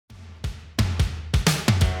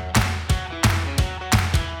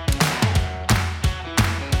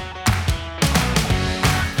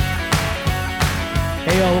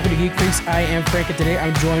y'all, welcome to Geek Freaks. I am Frank, and today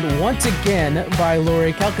I'm joined once again by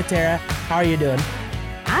Laurie Calcaterra. How are you doing?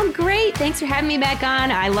 I'm great. Thanks for having me back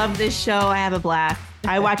on. I love this show. I have a blast.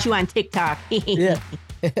 I watch you on TikTok. Yeah.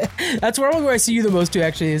 That's where I see you the most too,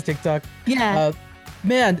 actually, is TikTok. Yeah.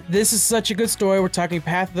 Man, this is such a good story. We're talking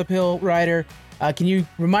Path of the Pill Rider. Can you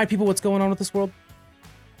remind people what's going on with this world?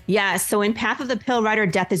 Yeah. So in Path of the Pill Rider,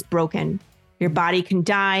 death is broken. Your body can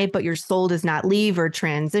die, but your soul does not leave or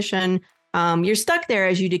transition. You're stuck there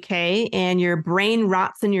as you decay, and your brain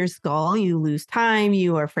rots in your skull. You lose time.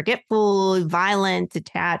 You are forgetful, violent,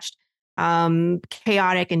 detached,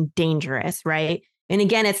 chaotic, and dangerous, right? And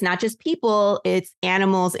again, it's not just people, it's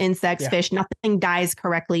animals, insects, fish. Nothing dies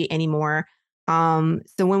correctly anymore. So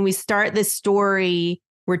when we start this story,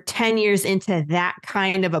 we're 10 years into that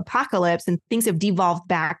kind of apocalypse, and things have devolved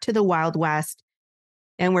back to the Wild West.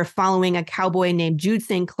 And we're following a cowboy named Jude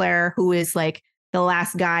St. Clair, who is like the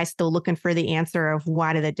last guy still looking for the answer of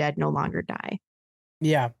why do the dead no longer die?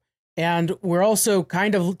 Yeah. And we're also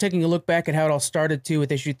kind of taking a look back at how it all started too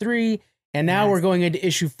with issue 3. And now we're going into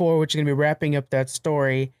issue 4, which is going to be wrapping up that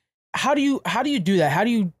story. How do you do that? How do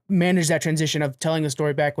you manage that transition of telling the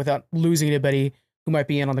story back without losing anybody who might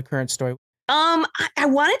be in on the current story? I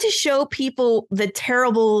wanted to show people the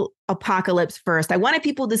terrible apocalypse first. I wanted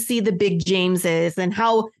people to see the big Jameses and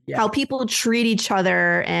how people treat each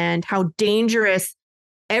other and how dangerous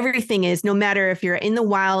everything is, no matter if you're in the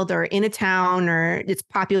wild or in a town or its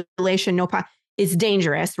population, it's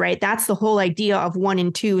dangerous, right? That's the whole idea of 1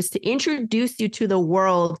 and 2, is to introduce you to the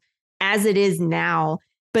world as it is now.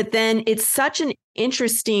 But then it's such an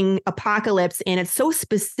interesting apocalypse, and it's so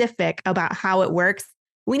specific about how it works.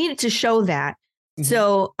 We needed to show that. Mm-hmm.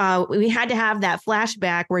 So we had to have that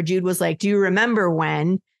flashback where Jude was like, do you remember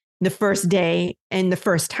when the first day and the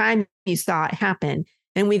first time you saw it happen?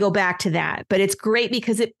 And we go back to that. But it's great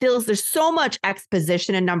because there's so much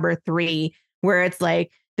exposition in number 3 where it's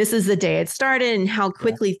like, this is the day it started and how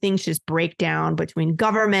quickly things just break down between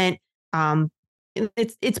government.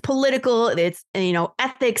 It's political, it's,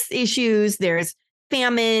 ethics issues. There's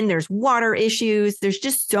famine, there's water issues. There's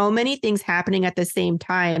just so many things happening at the same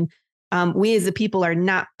time. We as a people are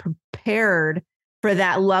not prepared for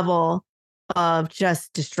that level of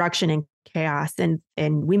just destruction and chaos. And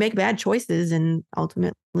we make bad choices and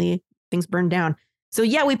ultimately things burn down. So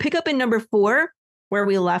yeah, we pick up in number 4 where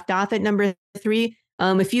we left off at number 3.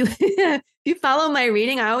 If you if you follow my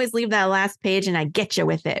reading, I always leave that last page and I get you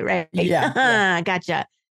with it, right? Yeah. Gotcha.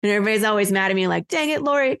 And everybody's always mad at me like, dang it,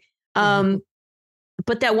 Laurie.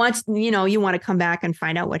 But that once, you want to come back and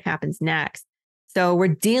find out what happens next. So we're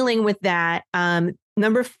dealing with that.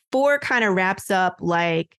 Number 4 kind of wraps up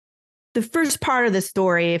like the first part of the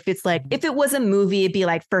story. If it was a movie, it'd be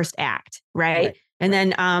like first act, right? And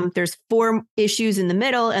then there's 4 issues in the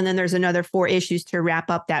middle, and then there's another 4 issues to wrap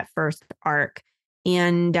up that first arc.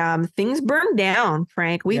 And things burn down,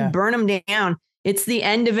 Frank. We burn them down. It's the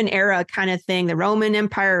end of an era kind of thing. The Roman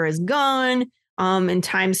Empire is gone. And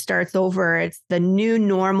time starts over. It's the new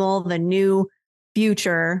normal, the new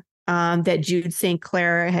future that Jude St.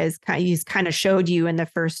 Clair he's kind of showed you in the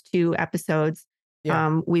first 2 episodes.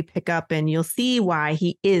 We pick up and you'll see why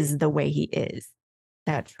he is the way he is.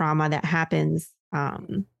 That trauma that happens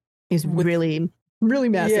is really, really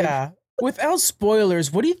massive. Yeah. Without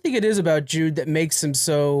spoilers, what do you think it is about Jude that makes him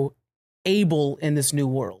so able in this new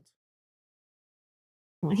world?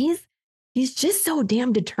 Well, he's just so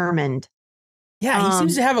damn determined. Yeah, he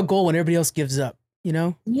seems to have a goal when everybody else gives up,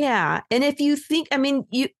 Yeah. And if you think,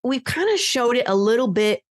 we've kind of showed it a little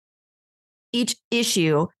bit each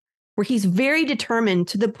issue where he's very determined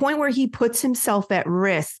to the point where he puts himself at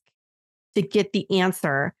risk to get the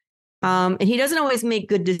answer. And he doesn't always make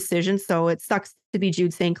good decisions, so it sucks to be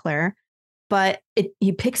Jude St. Clair. But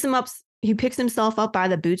he picks himself up by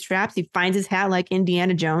the bootstraps. He finds his hat like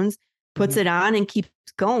Indiana Jones, puts it on and keeps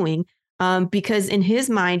going. Because in his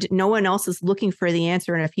mind, no one else is looking for the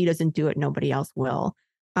answer. And if he doesn't do it, nobody else will.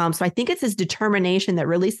 So I think it's his determination that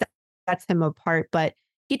really sets him apart. But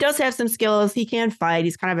he does have some skills. He can fight.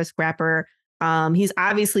 He's kind of a scrapper. He's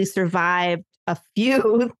obviously survived a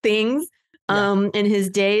few things in his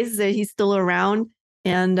days that he's still around.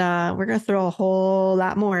 And we're going to throw a whole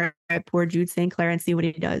lot more at poor Jude St. Clair and see what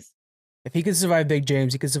he does. If he could survive Big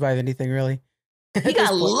James, he could survive anything, really. He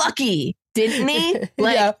got lucky, didn't he?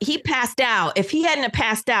 He passed out. If he hadn't have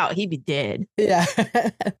passed out, he'd be dead. Yeah.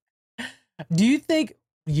 Do you think,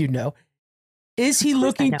 is he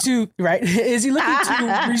looking to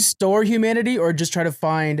restore humanity or just try to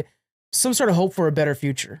find some sort of hope for a better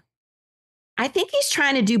future? I think he's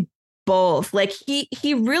trying to do both. Like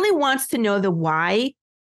he really wants to know the why.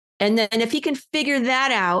 And then if he can figure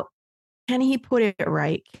that out, can he put it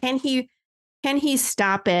right? Can he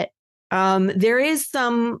stop it?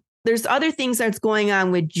 There's other things that's going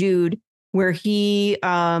on with Jude where he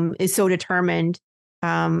is so determined.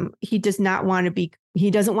 He doesn't want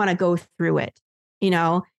to go through it. He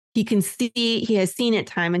has seen it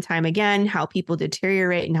time and time again, how people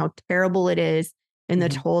deteriorate and how terrible it is and the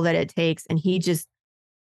toll that it takes. And he's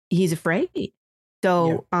afraid.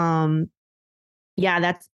 So,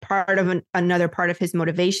 that's part of another part of his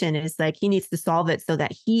motivation is like, he needs to solve it so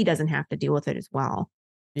that he doesn't have to deal with it as well.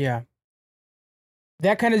 Yeah.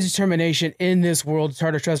 That kind of determination in this world, it's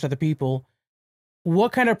hard to trust other people.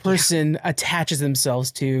 What kind of person attaches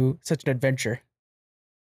themselves to such an adventure?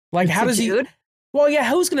 Like, how does Jude? Well, yeah,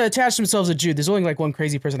 who's going to attach themselves to Jude? There's only like one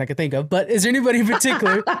crazy person I could think of, but is there anybody in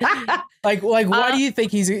particular? like, why do you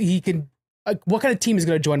think he can? What kind of team is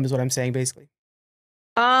going to join him? Is what I'm saying, basically.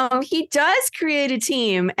 He does create a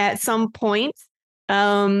team at some point.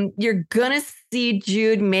 You're gonna see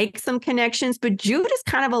Jude make some connections, but Jude is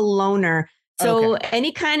kind of a loner. So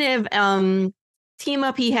any kind of team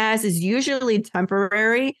up he has is usually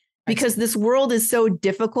temporary because this world is so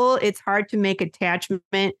difficult. It's hard to make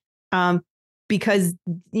attachment. Because,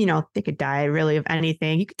 they could die really of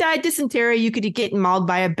anything. You could die of dysentery. You could get mauled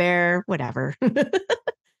by a bear, whatever.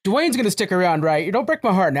 Dwayne's going to stick around, right? You don't break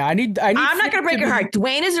my heart now. I'm not going to break your heart.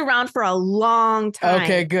 Dwayne is around for a long time.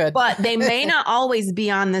 Okay, good. But they may not always be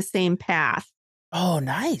on the same path. Oh,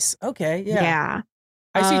 nice. Okay. Yeah. Yeah.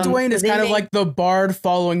 I see Dwayne as kind of like the bard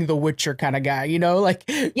following the Witcher kind of guy, like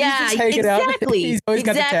he's just hanging exactly. He's always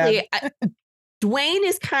got the tab. Dwayne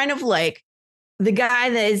is kind of like the guy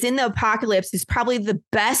that is in the apocalypse is probably the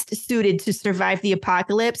best suited to survive the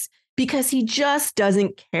apocalypse because he just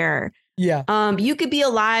doesn't care. Yeah. You could be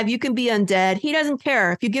alive, you can be undead. He doesn't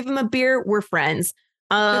care. If you give him a beer, we're friends.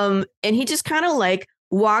 And he just kind of like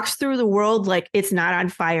walks through the world like it's not on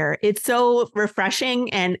fire. It's so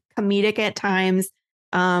refreshing and comedic at times.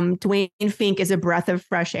 Dwayne Fink is a breath of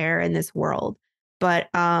fresh air in this world, but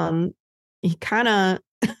he kind of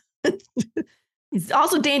it's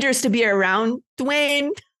also dangerous to be around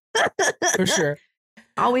Dwayne. For sure.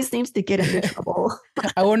 Always seems to get into trouble.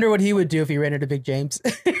 I wonder what he would do if he ran into Big James.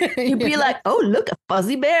 He'd be like, oh, look, a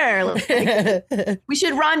fuzzy bear. Like, we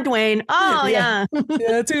should run, Dwayne. Oh, yeah. Yeah,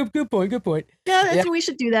 that's a good point. Good point. Yeah, we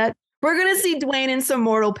should do that. We're going to see Dwayne in some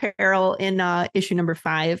mortal peril in issue number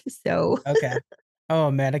 5. So. Okay.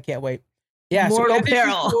 Oh, man, I can't wait. Yeah. Mortal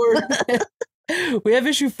peril. We have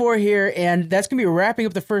issue 4 here, and that's going to be wrapping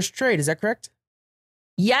up the first trade. Is that correct?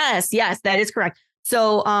 Yes, that is correct.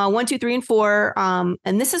 So 1, 2, 3, and 4.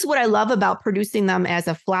 And this is what I love about producing them as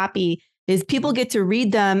a floppy is people get to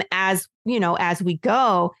read them as we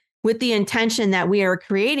go with the intention that we are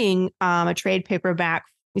creating a trade paperback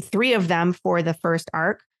with 3 of them for the first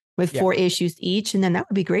arc with 4 issues each. And then that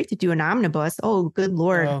would be great to do an omnibus. Oh, good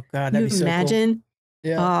Lord. Oh, God. That'd be so imagine?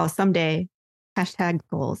 Cool. Yeah. Oh, someday. Hashtag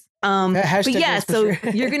goals. But yeah, so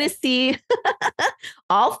sure. You're going to see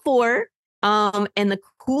all 4. And the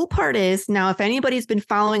cool part is now, if anybody's been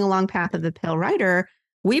following along Path of the Pale Rider,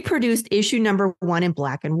 we produced issue number 1 in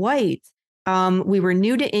black and white. We were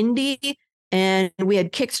new to indie and we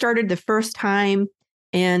had kickstarted the first time.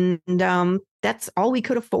 And that's all we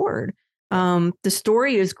could afford. The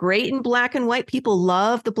story is great in black and white. People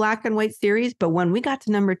love the black and white series. But when we got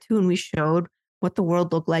to number 2 and we showed what the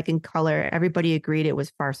world looked like in color, everybody agreed it was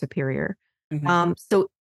far superior. Mm-hmm. So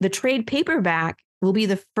the trade paperback will be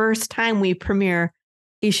the first time we premiere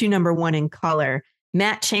issue number 1 in color.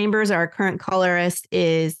 Matt Chambers, our current colorist,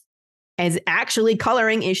 is actually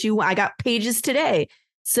coloring issue. I got pages today.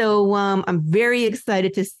 So I'm very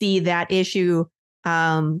excited to see that issue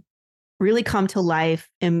really come to life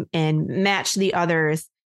and match the others.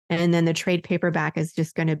 And then the trade paperback is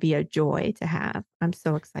just going to be a joy to have. I'm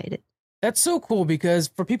so excited. That's so cool because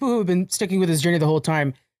for people who have been sticking with this journey the whole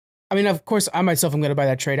time, I mean, of course, I myself am going to buy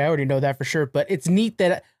that trade. I already know that for sure. But it's neat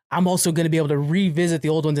that I'm also going to be able to revisit the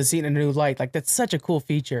old ones and see it in a new light. Like, that's such a cool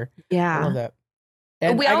feature. Yeah. I love that.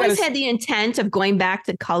 And we always had the intent of going back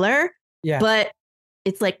to color. Yeah. But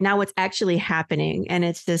it's like now it's actually happening. And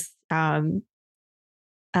it's just, what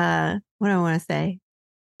do I want to say?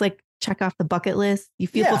 Like, check off the bucket list. You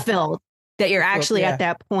feel fulfilled that you're actually at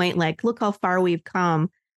that point. Like, look how far we've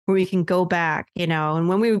come. Where we can go back, and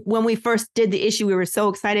when we first did the issue, we were so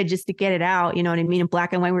excited just to get it out, you know what I mean? In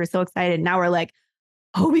black and white, we were so excited. Now we're like,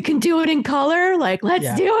 oh, we can do it in color. Like,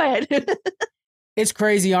 let's do it. It's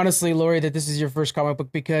crazy, honestly, Laurie, that this is your first comic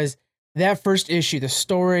book because that first issue, the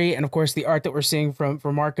story, and of course the art that we're seeing from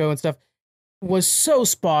Marco and stuff was so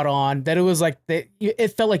spot on that it was like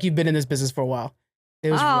it felt like you've been in this business for a while.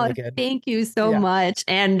 It was really good. Thank you so much.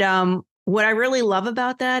 And what I really love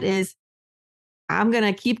about that is I'm going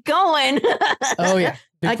to keep going. Oh yeah.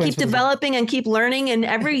 I keep developing and keep learning. And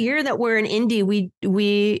every year that we're an indie,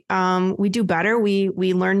 we do better.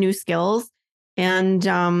 We learn new skills, and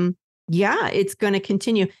yeah, it's going to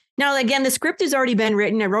continue. Now, again, the script has already been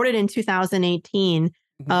written. I wrote it in 2018.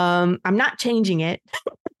 Mm-hmm. I'm not changing it.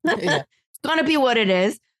 Yeah. It's going to be what it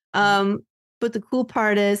is. But the cool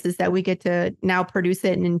part is that we get to now produce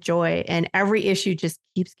it and enjoy, and every issue just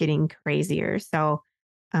keeps getting crazier. So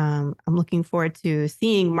I'm looking forward to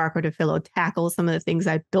seeing Marco DeFillo tackle some of the things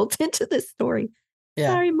I built into this story. Yeah.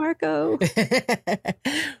 Sorry, Marco.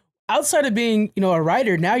 Outside of being, a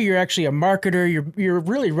writer, now you're actually a marketer. You're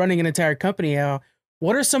really running an entire company.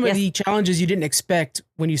 What are some of the challenges you didn't expect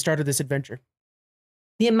when you started this adventure?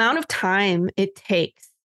 The amount of time it takes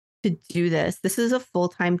to do this. This is a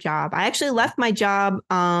full-time job. I actually left my job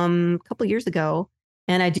a couple years ago,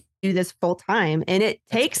 and I do this full-time, and it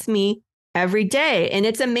takes me every day. And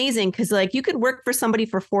it's amazing because you could work for somebody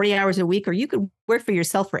for 40 hours a week, or you could work for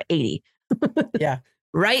yourself for 80. Yeah.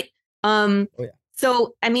 Right.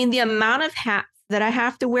 So, I mean, the amount of hats that I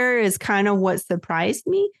have to wear is kind of what surprised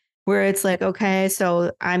me, where it's okay,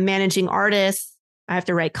 so I'm managing artists. I have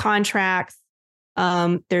to write contracts.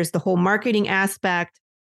 There's the whole marketing aspect.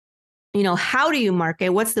 How do you market?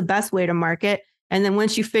 What's the best way to market? And then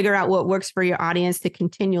once you figure out what works for your audience, to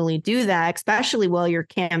continually do that, especially while you're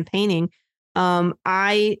campaigning.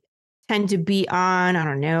 I tend to be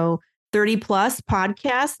on, 30 plus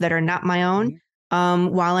podcasts that are not my own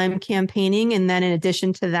while I'm campaigning. And then in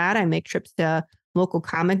addition to that, I make trips to local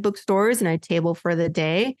comic book stores and I table for the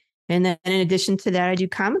day. And then in addition to that, I do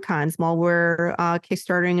Comic Cons while we're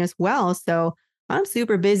Kickstartering as well. So I'm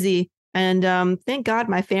super busy. And thank God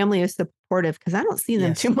my family is supportive because I don't see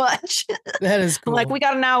them too much. That is cool. I'm we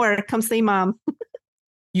got an hour. Come see Mom.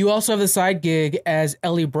 You also have the side gig as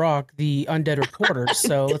Ellie Brock, the Undead reporter.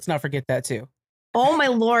 So let's not forget that too. Oh, my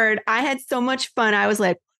Lord. I had so much fun. I was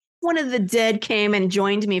like, one of the dead came and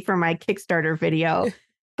joined me for my Kickstarter video.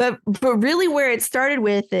 But really where it started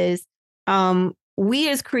with is we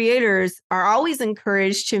as creators are always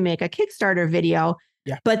encouraged to make a Kickstarter video,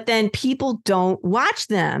 but then people don't watch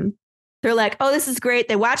them. They're like, oh, this is great.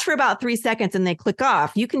 They watch for about 3 seconds and they click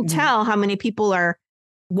off. You can tell how many people are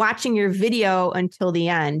watching your video until the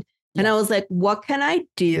end. And I was like, what can I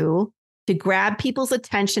do to grab people's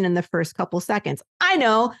attention in the first couple seconds? I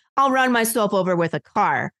know, I'll run myself over with a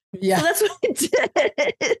car. Yeah. So that's what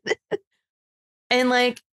I did.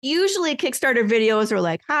 And usually Kickstarter videos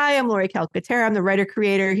are hi, I'm Laurie Calcaterra. I'm the writer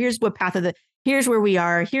creator. Here's here's where we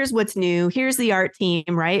are. Here's what's new. Here's the art team.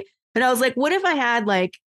 Right. And I was like, what if I had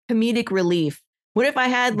comedic relief? What if I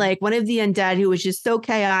had one of the undead who was just so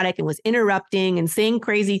chaotic and was interrupting and saying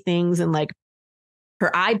crazy things and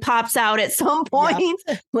her eye pops out at some point?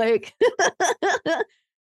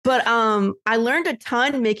 But I learned a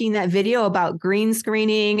ton making that video about green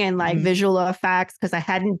screening and visual effects because I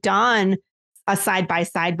hadn't done a side by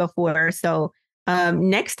side before. So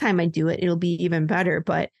next time I do it, it'll be even better.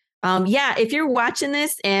 But if you're watching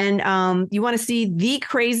this and you want to see the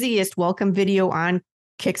craziest welcome video on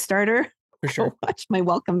Kickstarter, for sure, go watch my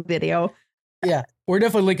welcome video. Yeah, we're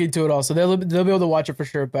definitely linking to it all, so they'll be able to watch it for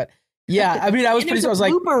sure. But yeah, I mean, I was pretty. I was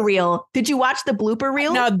blooper reel. Did you watch the blooper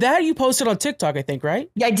reel? Now that you posted on TikTok, I think, right?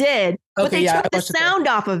 Yeah, I did. Okay, but they took the sound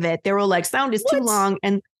off of it. They were like, "Sound is too long,"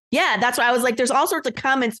 and that's why I was like, "There's all sorts of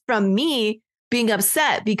comments from me being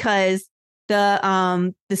upset because the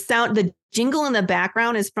sound, the jingle in the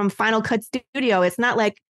background is from Final Cut Studio. It's not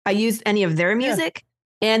like I used any of their music."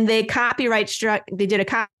 And they did a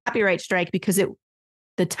copyright strike because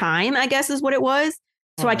the time, I guess, is what it was.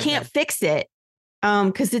 So I can't fix it.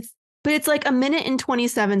 Because it's a minute and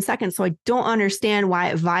 27 seconds. So I don't understand why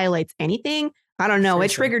it violates anything. I don't know.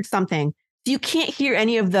 It triggered something. So you can't hear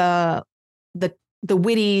any of the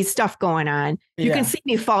witty stuff going on. You can see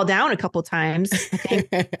me fall down a couple times.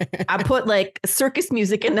 I put circus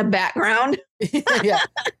music in the background. Yeah.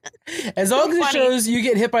 As long as it shows you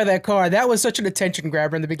get hit by that car, that was such an attention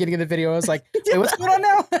grabber in the beginning of the video. I was like, wait, what's going on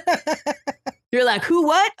now? You're like, who,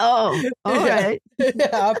 what? Oh, all right. Yeah,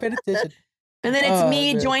 I'll pay attention. And then it's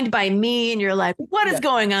me joined by me. And you're like, what is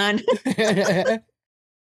going on?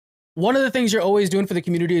 One of the things you're always doing for the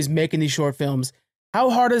community is making these short films. How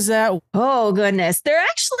hard is that? Oh, goodness. They're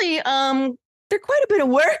actually, they're quite a bit of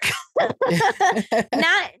work.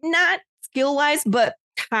 Not skill wise, but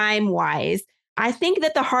time wise. I think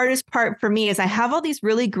that the hardest part for me is I have all these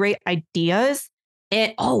really great ideas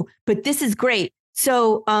and, but this is great.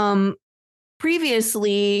 So,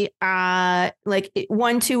 previously, 1,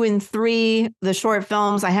 2, and 3, the short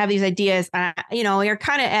films, I have these ideas, you're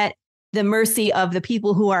kind of at the mercy of the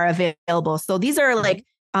people who are available. So these are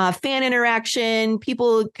fan interaction.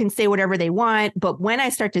 People can say whatever they want. But when I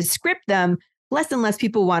start to script them, less and less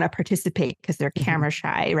people want to participate because they're camera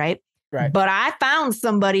shy, right? Right. But I found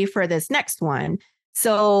somebody for this next one.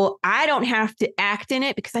 So I don't have to act in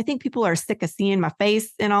it because I think people are sick of seeing my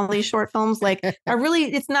face in all these short films. Like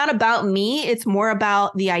it's not about me. It's more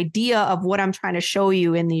about the idea of what I'm trying to show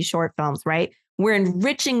you in these short films, right? We're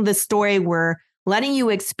enriching the story. We're letting you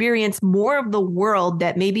experience more of the world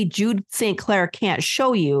that maybe Jude St. Clair can't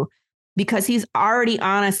show you because he's already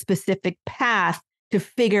on a specific path to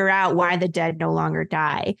figure out why the dead no longer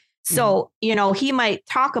die. So, he might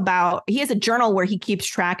talk about, he has a journal where he keeps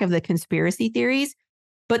track of the conspiracy theories.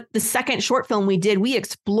 But the second short film we did, we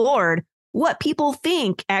explored what people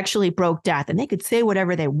think actually broke death, and they could say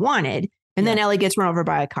whatever they wanted. And then Ellie gets run over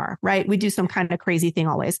by a car, right? We do some kind of crazy thing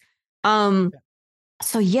always.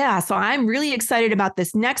 So I'm really excited about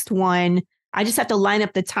this next one. I just have to line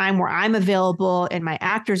up the time where I'm available and my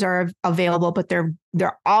actors are available, but they're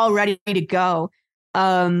all ready to go.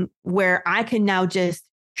 Where I can now just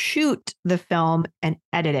shoot the film and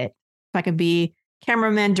edit it. So I can be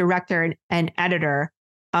cameraman, director, and editor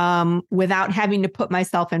without having to put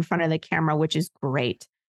myself in front of the camera, which is great.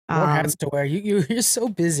 More hats to wear. You're so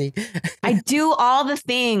busy. I do all the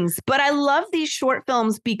things, but I love these short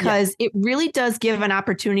films because it really does give an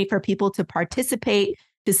opportunity for people to participate,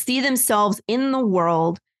 to see themselves in the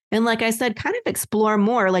world. And like I said, kind of explore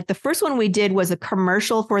more. Like the first one we did was a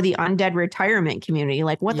commercial for the Undead retirement community.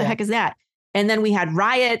 Like, what the heck is that? And then we had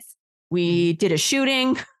riots. We did a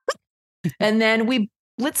shooting and then we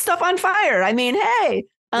lit stuff on fire. I mean, hey,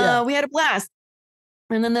 we had a blast.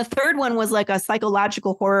 And then the third one was like a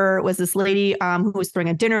psychological horror. It was this lady who was throwing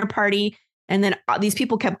a dinner party. And then these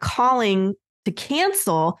people kept calling to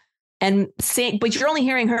cancel and saying, but you're only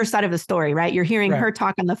hearing her side of the story, right? You're hearing her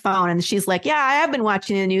talk on the phone. And she's like, yeah, I have been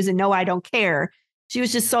watching the news and no, I don't care. She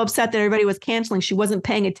was just so upset that everybody was canceling. She wasn't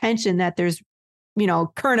paying attention that there's,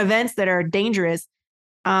 current events that are dangerous.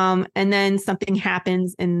 And then something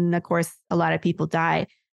happens. And of course, a lot of people die.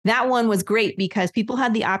 That one was great because people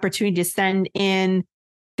had the opportunity to send in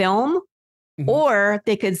film or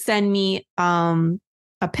they could send me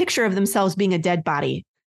a picture of themselves being a dead body.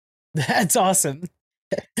 That's awesome.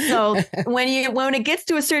 So when it gets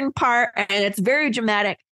to a certain part and it's very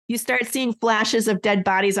dramatic, you start seeing flashes of dead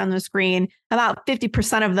bodies on the screen. About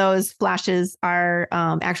 50% of those flashes are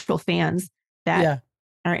actual fans that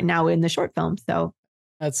are now in the short film. So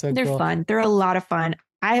that's so they're cool. fun. They're a lot of fun.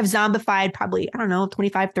 I have zombified probably,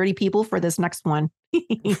 25, 30 people for this next one.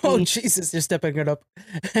 Oh, Jesus, you're stepping it up.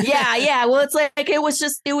 Yeah. Well, it's like, it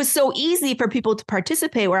was so easy for people to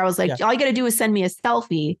participate where I was like, all you got to do is send me a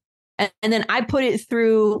selfie. And then I put it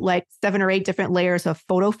through like 7 or 8 different layers of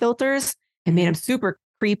photo filters and made them super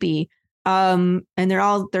creepy. And they're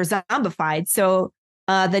zombified. So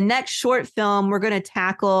the next short film, we're going to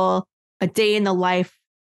tackle a day in the life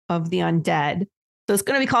of the undead. So it's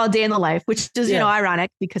going to be called Day in the Life, which is,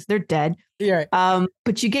 ironic because they're dead. Yeah.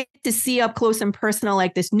 But you get to see up close and personal,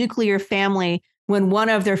 like this nuclear family when one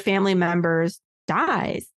of their family members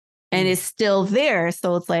dies and is still there.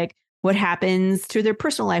 So it's like, what happens to their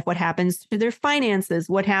personal life? What happens to their finances?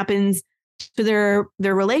 What happens to their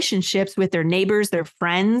relationships with their neighbors, their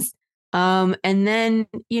friends? And then,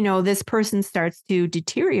 this person starts to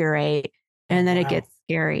deteriorate and then it gets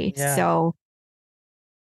scary. Yeah. So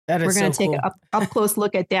we're going to take an up close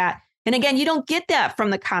look at that. And again, you don't get that from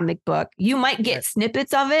the comic book. You might get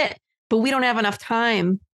snippets of it, but we don't have enough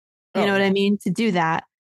time, you know what I mean, to do that.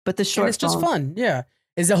 But the short it's just fun. Yeah.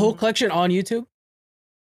 Is the whole collection on YouTube?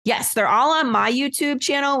 Yes, they're all on my YouTube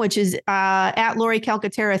channel, which is at Laurie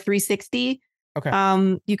Calcaterra 360.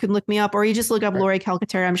 Okay. You can look me up or you just look up Laurie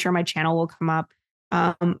Calcaterra. I'm sure my channel will come up.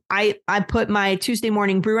 I put my Tuesday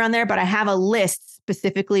Morning Brew on there, but I have a list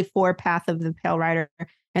specifically for Path of the Pale Rider.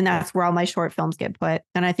 And that's where all my short films get put.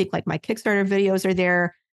 And I think like my Kickstarter videos are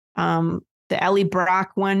there. The Ellie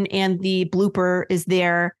Brock one and the blooper is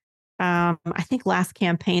there. I think Last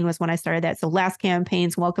Campaign was when I started that. So Last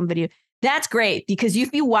Campaign's welcome video. That's great because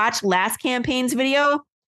if you watch Last Campaign's video,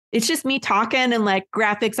 it's just me talking and like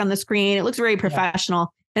graphics on the screen. It looks very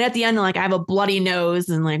professional. And at the end, like I have a bloody nose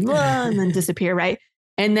and like, and then disappear, right?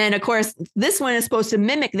 And then, of course, this one is supposed to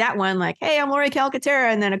mimic that one. Like, hey, I'm Laurie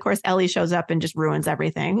Calcaterra. And then, of course, Ellie shows up and just ruins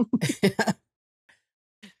everything.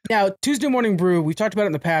 Now, Tuesday Morning Brew, we've talked about it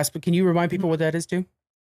in the past, but can you remind people what that is too?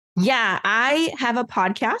 Yeah, I have a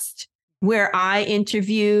podcast where I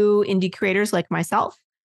interview indie creators like myself.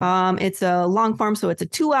 It's a long form, so it's a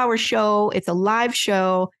 2-hour show. It's a live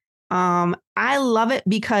show. I love it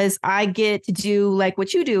because I get to do like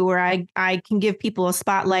what you do, where I can give people a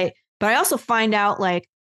spotlight, but I also find out like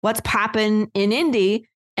what's popping in indie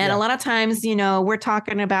And a lot of times, we're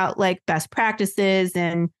talking about like best practices,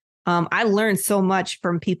 and I learned so much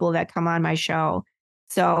from people that come on my show.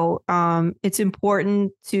 So it's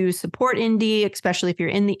important to support indie, especially if you're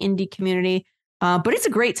in the indie community. But it's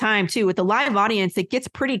a great time too. With the live audience, it gets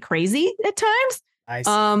pretty crazy at times.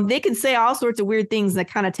 Nice. They can say all sorts of weird things that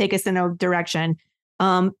kind of take us in a direction.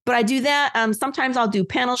 But I do that. Sometimes I'll do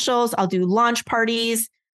panel shows. I'll do launch parties.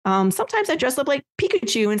 Sometimes I dress up like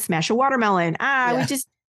Pikachu and smash a watermelon.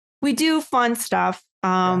 We do fun stuff.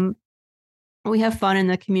 We have fun in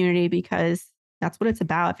the community because that's what it's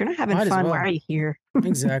about. If you're not having fun, why are you here?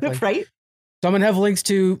 Exactly. Right. So I'm going to have links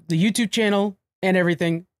to the YouTube channel and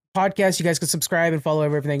everything. Podcast, you guys can subscribe and follow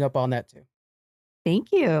everything up on that too.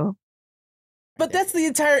 Thank you. But that's the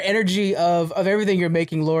entire energy of everything you're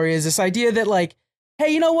making, Laurie, is this idea that like, hey,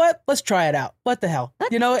 you know what? Let's try it out. What the hell?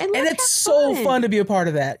 And it's so fun to be a part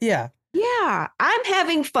of that. Yeah. Yeah. I'm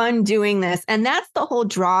having fun doing this. And that's the whole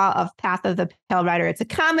draw of Path of the Pale Rider. It's a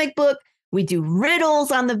comic book. We do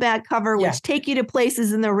riddles on the back cover, which take you to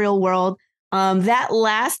places in the real world. That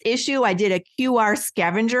last issue, I did a QR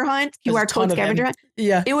scavenger hunt, QR code scavenger hunt.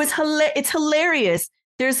 Yeah. It's hilarious.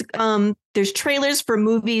 There's trailers for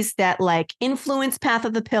movies that like influence Path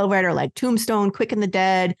of the Pale Rider, like Tombstone, Quick and the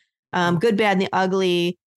Dead, Good, Bad, and the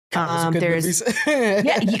Ugly. There's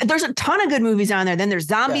a ton of good movies on there. Then there's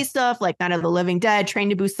zombie stuff like Night of the Living Dead, Train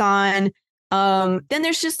to Busan. Then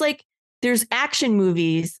there's just like there's action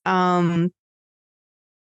movies. What's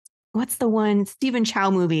the one Stephen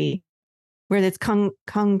Chow movie where it's Kung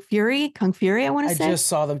Fury? I want to say. I just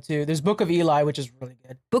saw them too. There's Book of Eli, which is really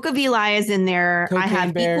good. Book of Eli is in there. I have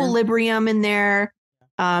Equilibrium in there.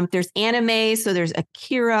 There's anime, so there's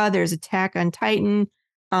Akira. There's Attack on Titan.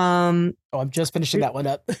 I'm just finishing that one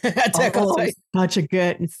up. Attack on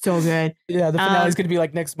Titan. It's so good. Yeah, the finale is going to be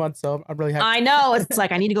like next month, so I'm really happy. I know. It's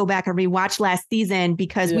like I need to go back and rewatch last season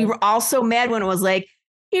because we were all so mad when it was like,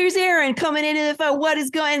 here's Aaron coming in and what is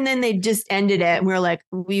going, and then they just ended it. And we were like,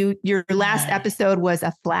 your last episode was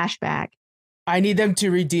a flashback. I need them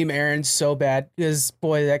to redeem Aaron so bad because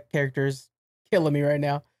boy, that character's killing me right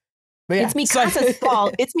now. But yeah, it's Mikasa's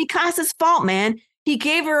fault. It's Mikasa's fault, man. He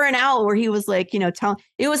gave her an out where he was like,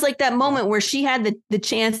 it was like that moment where she had the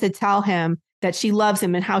chance to tell him that she loves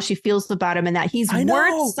him and how she feels about him and that he's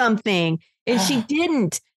worth something. And she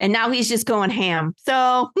didn't. And now he's just going ham.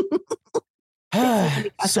 So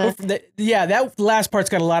that last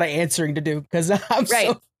part's got a lot of answering to do because I'm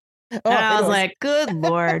I was like, good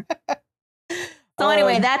Lord. So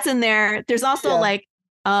anyway, that's in there. There's also like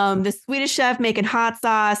the Swedish chef making hot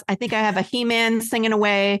sauce. I think I have a He-Man singing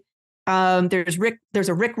away. There's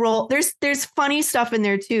a Rick roll. There's funny stuff in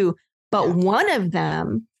there too. But one of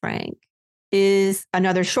them, Frank, is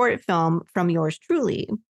another short film from yours truly.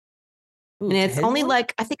 Ooh, and it's only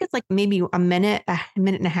like, I think it's like maybe a minute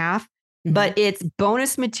and a half, but it's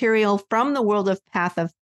bonus material from the world of Path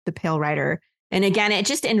of the Pale Rider. And again, it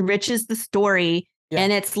just enriches the story. Yeah.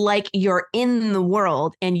 And it's like you're in the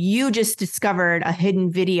world and you just discovered a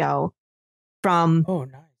hidden video from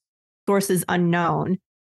sources unknown.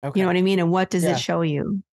 Okay. You know what I mean? And what does it show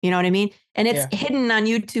you? You know what I mean? And it's hidden on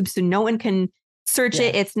YouTube, so no one can search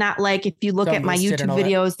it. It's not like if you look at my YouTube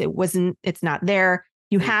videos, it's not there.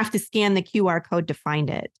 You have to scan the QR code to find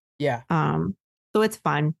it. Yeah. So it's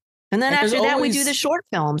fun. And then after that, we do the short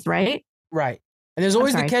films, right? Right. And there's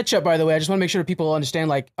always the catch up, by the way. I just want to make sure people understand,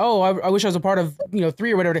 like, I wish I was a part of,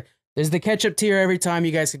 3 or whatever. There's the catch up tier every time.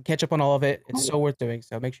 You guys can catch up on all of it. It's so worth doing.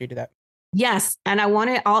 So make sure you do that. Yes. And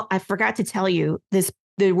I forgot to tell you this.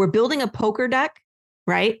 We're building a poker deck,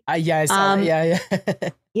 right? Yeah, I saw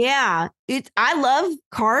that. Yeah. I love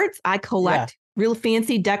cards. I collect real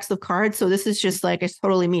fancy decks of cards. So this is just like, it's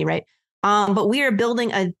totally me, right? But we are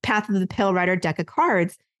building a Path of the Pale Rider deck of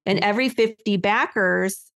cards. And every 50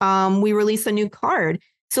 backers, we release a new card.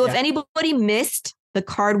 So if anybody missed the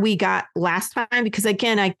card we got last time, because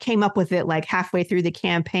again, I came up with it like halfway through the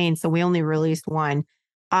campaign, so we only released one.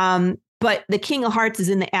 But the King of Hearts is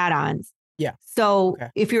in the add-ons. Yeah. So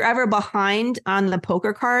if you're ever behind on the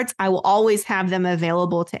poker cards, I will always have them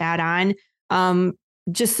available to add on.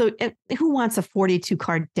 Just so who wants a 42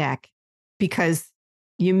 card deck because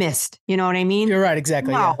you missed? You know what I mean? You're right.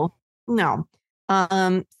 Exactly. No.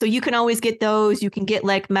 So you can always get those. You can get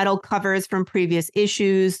like metal covers from previous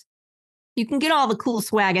issues. You can get all the cool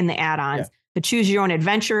swag in the add-ons. The Choose Your Own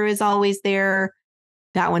Adventure is always there.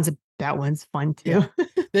 That one's fun too. Yeah.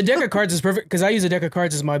 The deck of cards is perfect because I use a deck of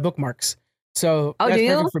cards as my bookmarks. So that's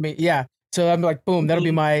perfect for me. Yeah. So I'm like, boom, that'll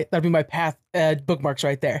be my Path bookmarks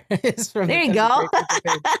right there. There you go.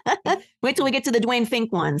 Wait till we get to the Dwayne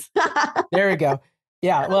Fink ones. There we go.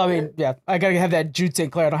 Yeah, well, I mean, yeah, I gotta have that Jude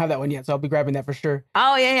St. Clair. I don't have that one yet, so I'll be grabbing that for sure.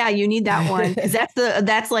 Oh yeah, you need that one because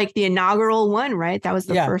that's like the inaugural one, right? That was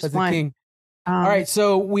the Yeah, first that's the one. king. All right,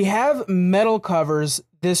 so we have metal covers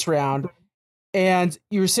this round, and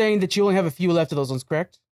you were saying that you only have a few left of those ones,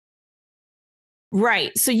 correct?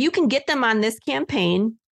 Right. So you can get them on this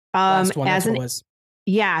campaign. Last one, that's As what an it was.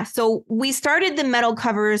 Yeah. So we started the metal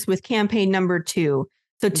covers with campaign number 2.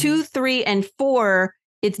 So 2, 3, and 4,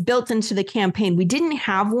 it's built into the campaign. We didn't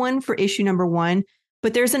have one for issue number 1,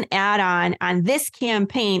 but there's an add-on on this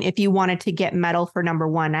campaign if you wanted to get metal for number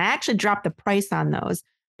 1. I actually dropped the price on those.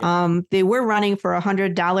 They were running for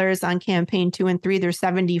 $100 on campaign 2 and 3. They're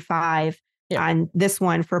 75 on this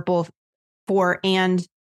one for both 4 and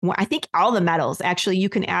I think all the metals. Actually, you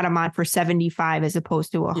can add them on for 75 as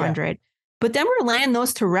opposed to 100. But then we're laying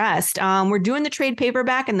those to rest. We're doing the trade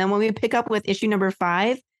paperback, and then when we pick up with issue number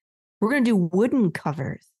 5, we're going to do wooden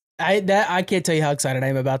covers. I can't tell you how excited I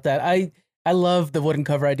am about that. I love the wooden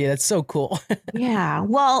cover idea. That's so cool. Yeah.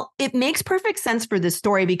 Well, it makes perfect sense for the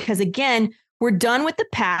story because, again, we're done with the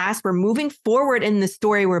past. We're moving forward in the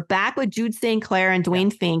story. We're back with Jude St. Clair and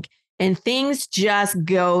Dwayne Fink, and things just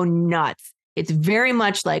go nuts. It's very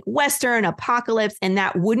much like Western apocalypse, and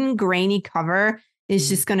that wooden grainy cover is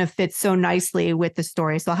just going to fit so nicely with the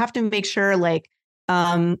story. So I'll have to make sure, like,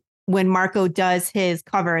 when Marco does his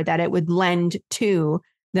cover, that it would lend to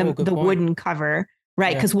the wooden cover,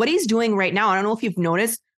 right? Because what he's doing right now, I don't know if you've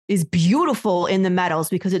noticed, is beautiful in the metals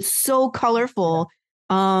because it's so colorful,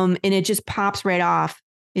 and it just pops right off.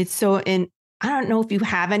 It's so, and I don't know if you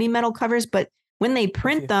have any metal covers, but when they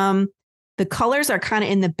print them, the colors are kind of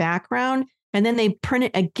in the background. And then they print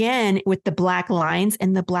it again with the black lines,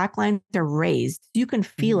 and the black lines are raised. You can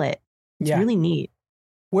feel it. It's really neat.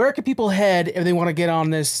 Where can people head if they want to get on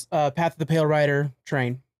this Path of the Pale Rider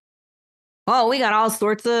train? Oh, we got all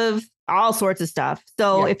sorts of stuff.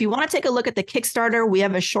 So if you want to take a look at the Kickstarter, we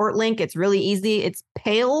have a short link. It's really easy. It's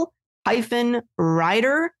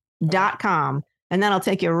pale-rider.com. And that'll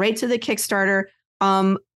take you right to the Kickstarter.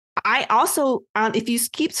 I also, if you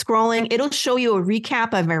keep scrolling, it'll show you a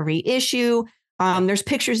recap of every issue. There's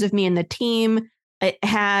pictures of me and the team. It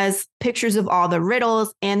has pictures of all the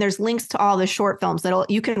riddles, and there's links to all the short films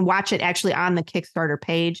you can watch it actually on the Kickstarter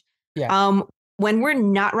page. When we're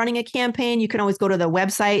not running a campaign, you can always go to the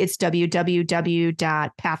website. It's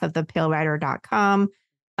www.pathofthepalerider.com.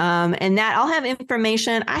 And that I'll have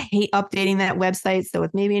information. I hate updating that website, so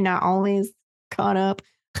it's maybe not always caught up.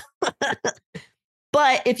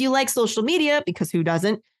 But if you like social media, because who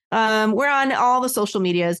doesn't, we're on all the social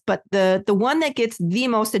medias. But the one that gets the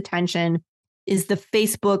most attention is the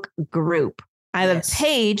Facebook group. I have a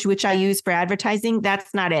page, which I use for advertising.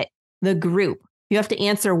 That's not it. The group. You have to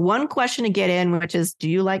answer one question to get in, which is, do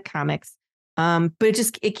you like comics? But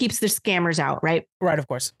it keeps the scammers out, right? Right, of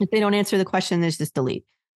course. If they don't answer the question, there's just delete.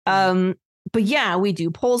 But yeah, we do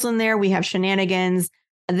polls in there. We have shenanigans.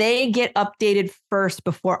 They get updated first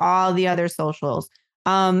before all the other socials.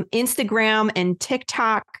 Instagram and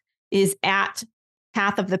TikTok is at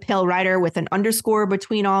Path of the Pale Rider with an underscore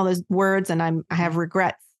between all those words. And I have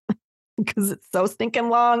regrets because it's so stinking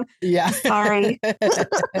long. Yeah. Sorry.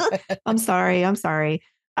 I'm sorry.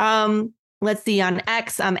 Let's see. On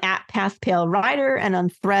X, I'm at Path Pale Rider. And on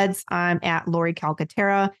Threads, I'm at Laurie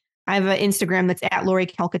Calcaterra. I have an Instagram that's at Laurie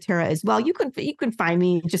Calcaterra as well. You can find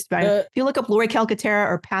me just by, if you look up Laurie Calcaterra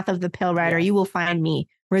or Path of the Pale Rider, you will find me.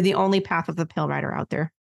 We're the only Path of the Pale Rider out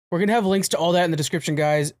there. We're going to have links to all that in the description,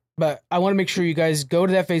 guys. But I want to make sure you guys go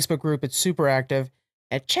to that Facebook group. It's super active.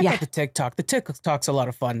 And check out the TikTok. The TikTok's a lot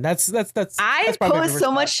of fun. I post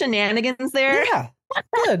so much shenanigans there. Yeah.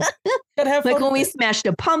 Good. Gotta have fun. Like when we smashed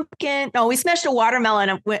a pumpkin. No, we smashed a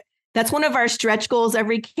watermelon. That's one of our stretch goals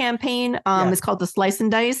every campaign. It's called the Slice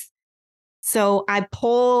and Dice. So I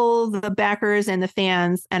poll the backers and the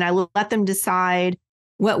fans, and I let them decide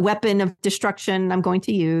what weapon of destruction I'm going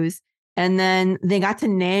to use. And then they got to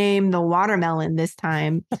name the watermelon this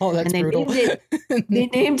time. Oh, that's brutal. They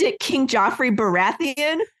named it King Joffrey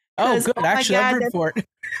Baratheon. Oh, good. Actually, I'm rooting for it.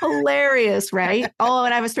 Hilarious, right? Oh,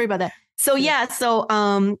 and I have a story about that. So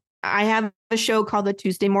I have a show called the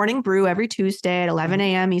Tuesday Morning Brew every Tuesday at 11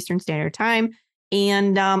 a.m. Eastern Standard Time.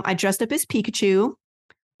 And I dressed up as Pikachu.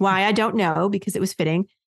 Why, I don't know, because it was fitting.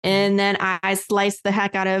 And then I sliced the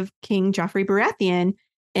heck out of King Joffrey Baratheon.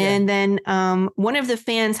 And then one of the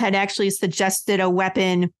fans had actually suggested a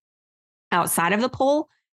weapon outside of the poll,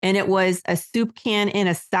 and it was a soup can in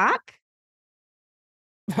a sock.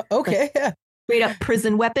 Okay, yeah. Straight up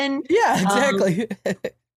prison weapon. Yeah, exactly.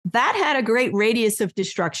 That had a great radius of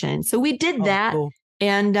destruction. So we did that. Cool.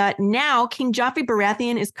 And now King Joffrey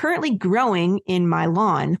Baratheon is currently growing in my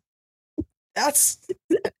lawn. That's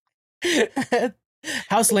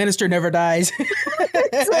House Lannister never dies.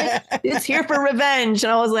 It's like, it's here for revenge.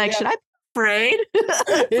 And I was like, should I be afraid?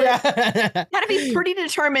 Yeah. Gotta be pretty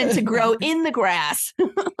determined to grow in the grass.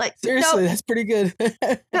 Like, seriously, that's pretty good.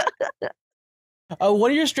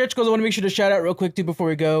 One of your stretch goals I want to make sure to shout out real quick too before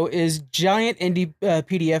we go is Giant Indie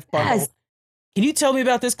PDF bundle. Yes. Can you tell me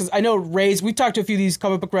about this? Because I know Ray's, we've talked to a few of these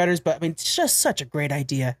comic book writers, but I mean, it's just such a great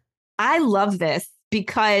idea. I love this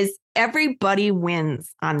because everybody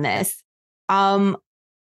wins on this. The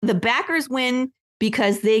backers win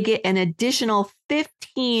because they get an additional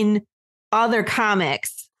 15 other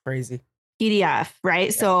comics. Crazy. PDF, right?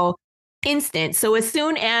 Yeah. So instant. So as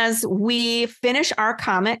soon as we finish our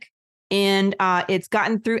comic and it's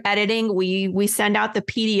gotten through editing, we send out the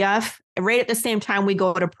PDF right at the same time we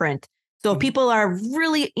go to print. So if people are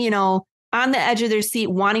really, on the edge of their seat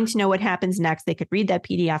wanting to know what happens next, they could read that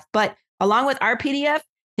PDF. But along with our PDF,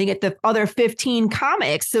 they get the other 15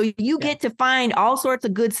 comics. So you get to find all sorts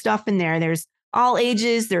of good stuff in there. There's all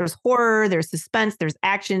ages, there's horror, there's suspense, there's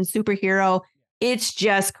action, superhero. It's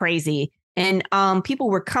just crazy. And people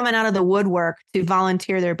were coming out of the woodwork to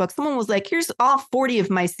volunteer their book. Someone was like, here's all 40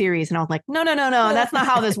 of my series. And I was like, no, that's not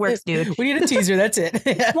how this works, dude. We need a teaser. That's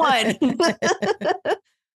it. One.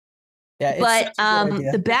 Yeah, but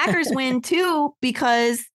the backers win too,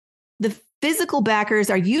 because the physical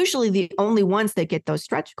backers are usually the only ones that get those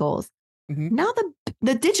stretch goals. Mm-hmm. Now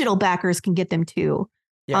the digital backers can get them too.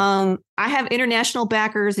 Yeah. I have international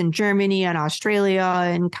backers in Germany and Australia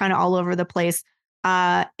and kind of all over the place.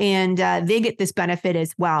 And they get this benefit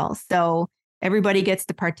as well. So everybody gets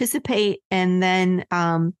to participate, and then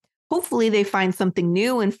hopefully they find something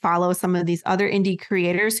new and follow some of these other indie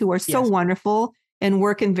creators who are so wonderful and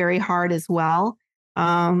working very hard as well.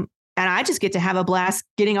 And I just get to have a blast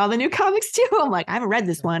getting all the new comics too. I'm like, I haven't read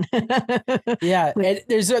this one. Yeah. And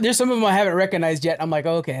there's some of them I haven't recognized yet. I'm like,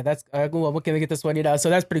 oh, okay, that's cool. What can I get this one?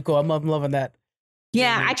 So that's pretty cool. I'm loving that.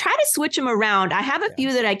 Yeah. I try to switch them around. I have a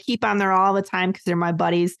few that I keep on there all the time because they're my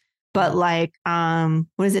buddies. But like,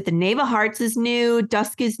 what is it? The Knave of Hearts is new.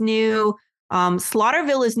 Dusk is new.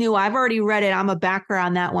 Slaughterville is new. I've already read it. I'm a backer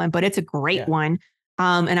on that one, but it's a great one.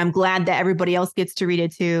 And I'm glad that everybody else gets to read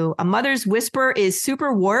it too. A Mother's Whisper is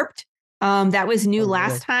super warped. That was new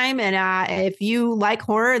last time. And if you like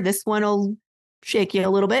horror, this one will shake you a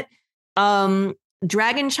little bit.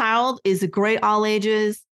 Dragon Child is a great all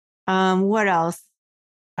ages. What else?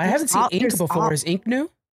 I haven't seen Ink before. Is Ink new?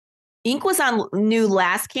 Ink was on new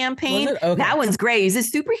last campaign. Okay. That one's great. He's a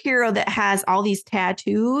superhero that has all these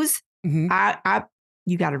tattoos. Mm-hmm.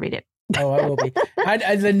 You got to read it. Oh, I will be.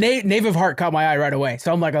 The Knave of Heart caught my eye right away.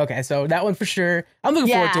 So I'm like, okay, so that one for sure. I'm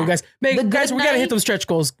looking forward to it, guys. Guys, we got to hit those stretch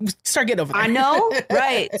goals. Start getting over there. I know,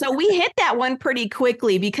 right. So we hit that one pretty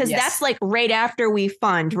quickly because that's like right after we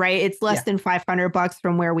fund, right? It's less than $500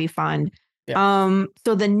 from where we fund. Yeah.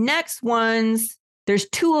 So the next ones, there's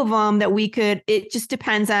two of them that it just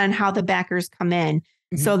depends on how the backers come in.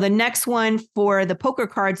 Mm-hmm. So the next one for the poker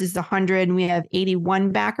cards is 100 and we have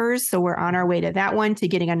 81 backers. So we're on our way to that one, to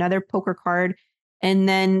getting another poker card. And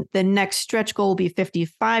then the next stretch goal will be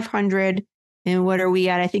 5,500. And what are we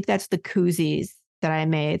at? I think that's the koozies that I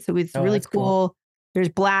made. So it's really cool. There's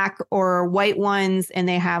black or white ones, and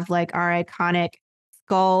they have like our iconic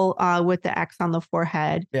skull with the X on the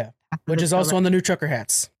forehead. Yeah. Which is also on the new trucker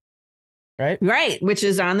hats. Right. Which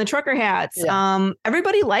is on the trucker hats. Yeah.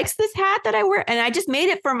 Everybody likes this hat that I wear, and I just made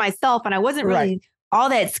it for myself, and I wasn't really all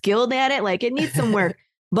that skilled at it. Like, it needs some work,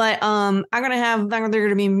 but they're going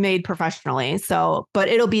to be made professionally. So, but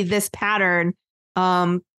it'll be this pattern.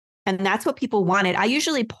 And that's what people wanted. I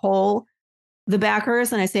usually poll the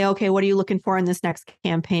backers and I say, okay, what are you looking for in this next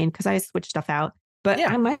campaign? Cause I switch stuff out, but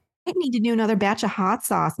I might need to do another batch of hot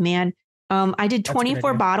sauce, man. I did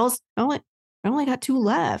 24 bottles. I only got 2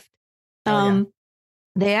 left.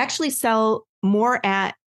 They actually sell more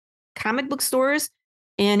at comic book stores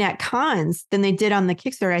and at cons than they did on the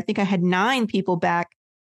Kickstarter. I think I had 9 people back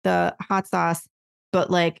the hot sauce,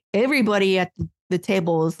 but like everybody at the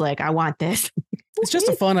table was like, I want this. It's just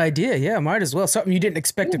a fun idea. Yeah, might as well. Something you didn't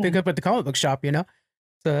expect to pick up at the comic book shop, So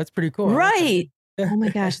that's pretty cool. Right. Oh my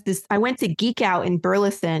gosh. I went to Geek Out in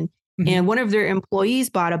Burleson, and one of their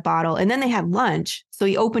employees bought a bottle, and then they had lunch. So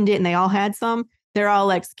he opened it and they all had some. They're all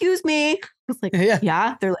like, excuse me. I was like,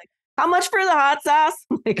 yeah. They're like, how much for the hot sauce?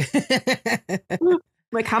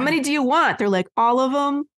 Like, how many do you want? They're like, all of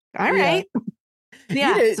them. All right.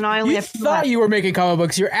 Yeah. So now I only have 2 thought left. You were making comic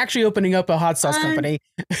books. You're actually opening up a hot sauce company.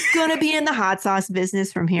 Gonna be in the hot sauce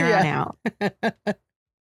business from here on out.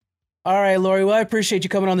 All right, Laurie. Well, I appreciate you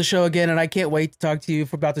coming on the show again, and I can't wait to talk to you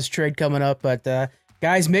about this trade coming up. But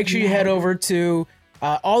guys, make sure you head over to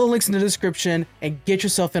All the links in the description, and get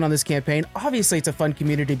yourself in on this campaign. Obviously, it's a fun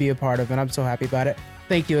community to be a part of, and I'm so happy about it.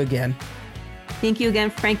 Thank you again. Thank you again,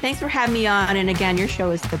 Frank. Thanks for having me on. And again, your show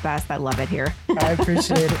is the best. I love it here. I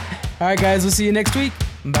appreciate it. All right, guys, we'll see you next week.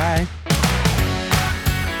 Bye.